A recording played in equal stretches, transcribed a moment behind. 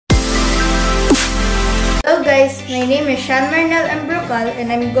guys, my name is Sean Marnel Ambrokal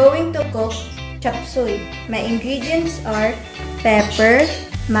and I'm going to cook Chopsuey. My ingredients are pepper,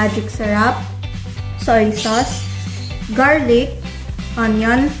 magic syrup, soy sauce, garlic,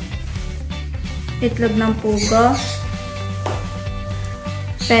 onion, itlog ng pugo,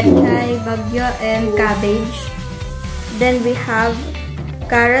 pechay, bagyo, and cabbage. Then we have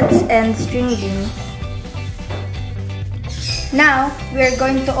carrots and string beans. Now, we are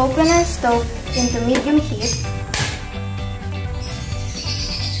going to open our stove into medium heat.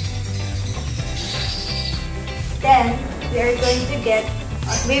 Then, we are going to wait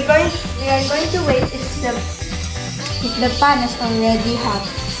if the pan is already hot.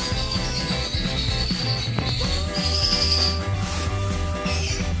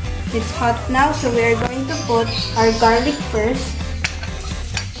 It's hot now, so we are going to put our garlic first.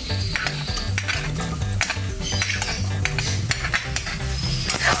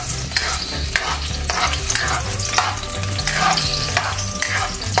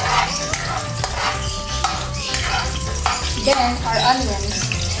 Then our onions.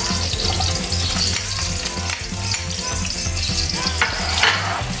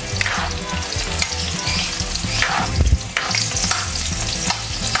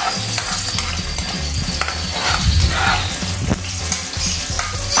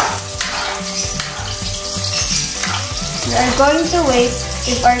 We are going to wait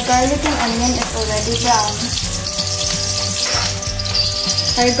if our garlic and onion is already brown.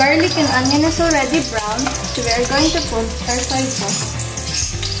 Our garlic and onion is already brown, so we are going to put our soy sauce.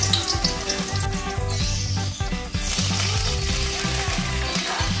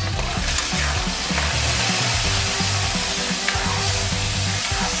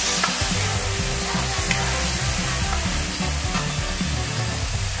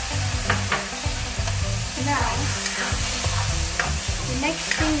 Now, the next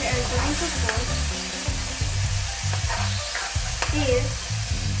thing we are going to put is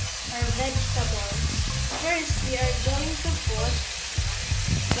our vegetables. First, we are going to put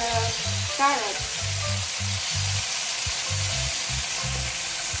the carrots.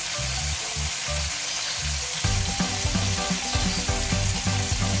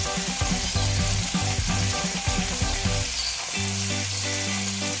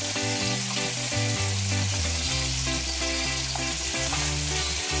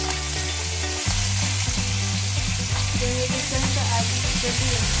 Then we're just going to add the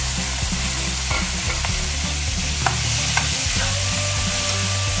beans.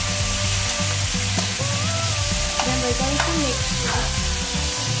 Then we're going to mix it.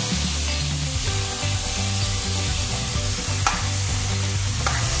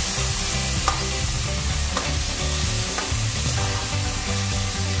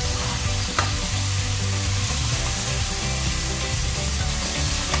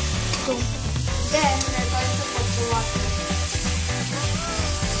 Then we're going to put the water.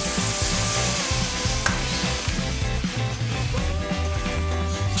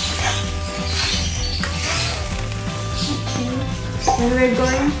 Then we're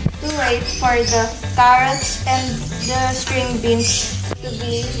going to wait for the carrots and the string beans to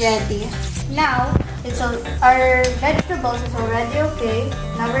be ready. Now, our vegetables is already okay.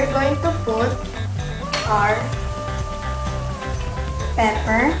 Now we're going to put our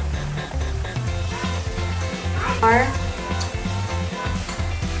pepper, our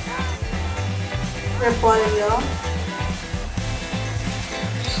repolyo,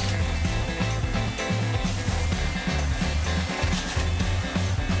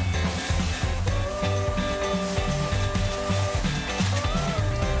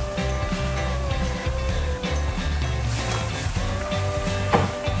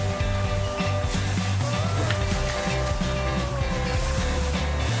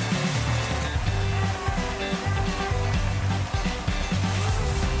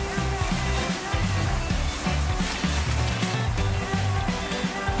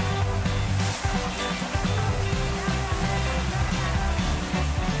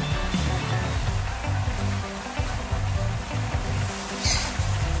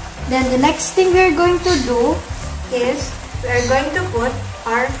 Then the next thing we're going to do is we're going to put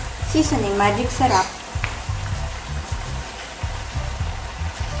our seasoning, magic syrup.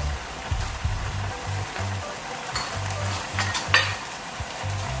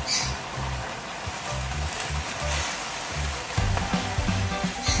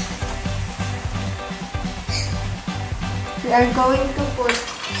 We are going to put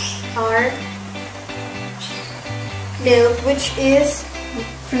our milk, which is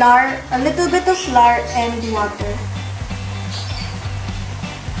flour, a little bit of flour and water.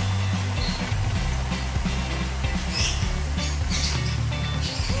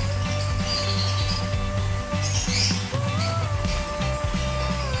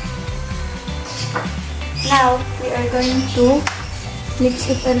 Now, we are going to mix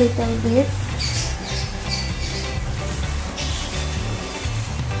it a little bit.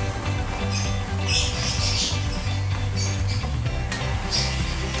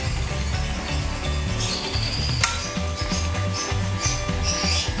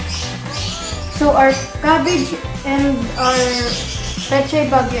 So our cabbage and our pechay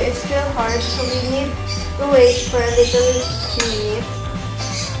bagyo is still hard, so we need to wait for a little minute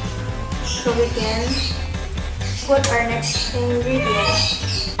so we can put our next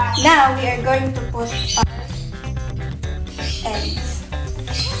ingredient. Now we are going to put our eggs.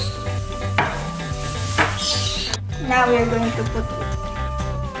 Now we are going to put it.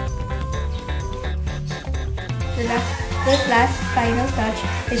 The last final touch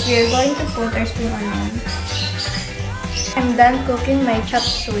is we are going to put our spring onion. I'm done cooking my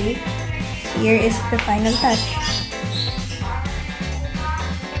chopsuey. Here is the final touch.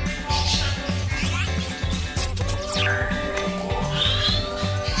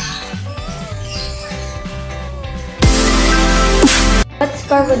 What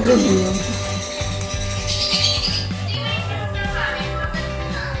score would you give?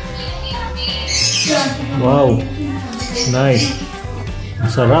 Wow! Nice!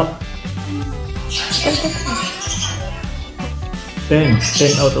 Sarap! 10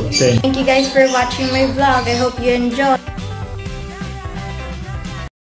 out of 10. Thank you guys for watching my vlog. I hope you enjoyed.